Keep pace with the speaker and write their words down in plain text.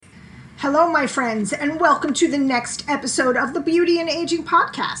Hello, my friends, and welcome to the next episode of the Beauty and Aging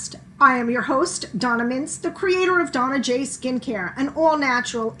Podcast. I am your host, Donna Mintz, the creator of Donna J Skincare, an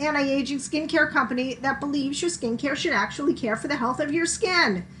all-natural, anti-aging skincare company that believes your skincare should actually care for the health of your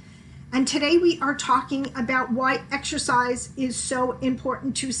skin. And today we are talking about why exercise is so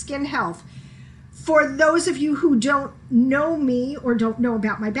important to skin health. For those of you who don't know me or don't know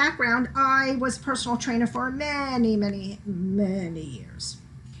about my background, I was a personal trainer for many years.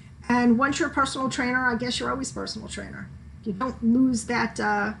 And once you're a personal trainer, I guess you're always a personal trainer. You don't lose that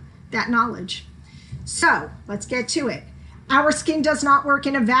knowledge. So let's get to it. Our skin does not work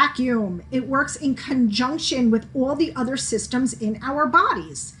in a vacuum. It works in conjunction with all the other systems in our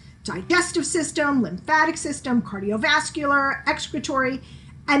bodies. Digestive system, lymphatic system, cardiovascular, excretory,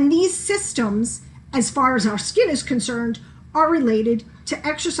 and these systems, as far as our skin is concerned, are related to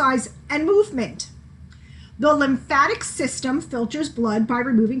exercise and movement. The lymphatic system filters blood by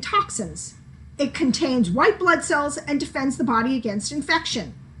removing toxins. It contains white blood cells and defends the body against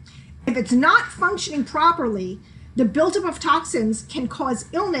infection. If it's not functioning properly, the buildup of toxins can cause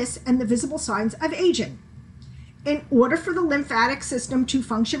illness and the visible signs of aging. In order for the lymphatic system to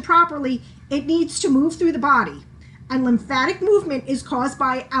function properly, it needs to move through the body, and lymphatic movement is caused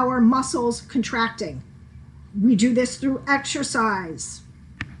by our muscles contracting. We do this through exercise.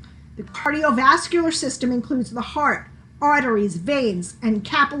 The cardiovascular system includes the heart, arteries, veins, and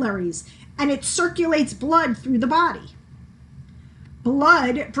capillaries, and it circulates blood through the body.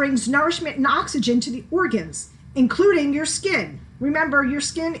 Blood brings nourishment and oxygen to the organs, including your skin. Remember, your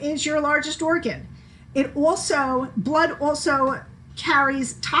skin is your largest organ. Blood also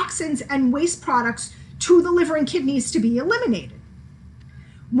carries toxins and waste products to the liver and kidneys to be eliminated.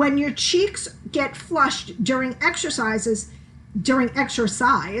 When your cheeks get flushed during exercise,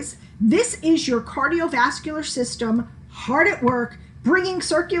 this is your cardiovascular system hard at work, bringing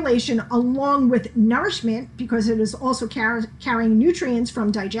circulation along with nourishment, because it is also carrying nutrients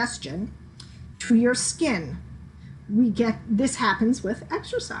from digestion, to your skin. This happens with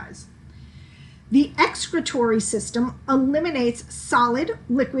exercise. The excretory system eliminates solid,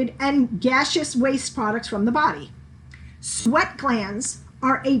 liquid, and gaseous waste products from the body. Sweat glands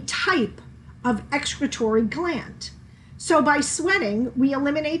are a type of excretory gland. So by sweating, we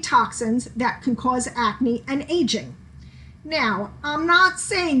eliminate toxins that can cause acne and aging. Now, I'm not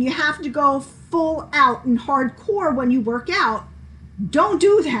saying you have to go full out and hardcore when you work out. Don't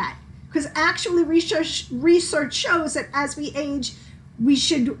do that, because actually research shows that as we age, we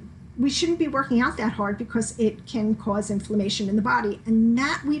shouldn't be working out that hard because it can cause inflammation in the body, and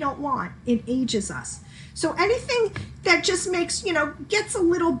that we don't want. It ages us. So anything that just makes, gets a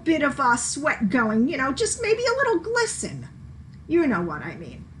little bit of sweat going, just maybe a little glisten. You know what I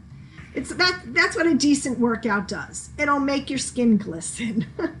mean. That's what a decent workout does. It'll make your skin glisten.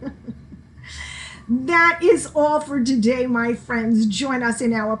 That is all for today, my friends. Join us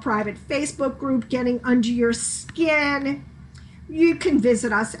in our private Facebook group, Getting Under Your Skin. You can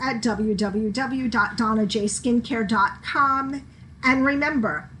visit us at www.donnajskincare.com. And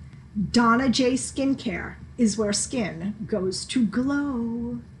remember, Donna J Skincare is where skin goes to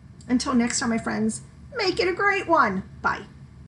glow. Until next time, my friends, make it a great one. Bye.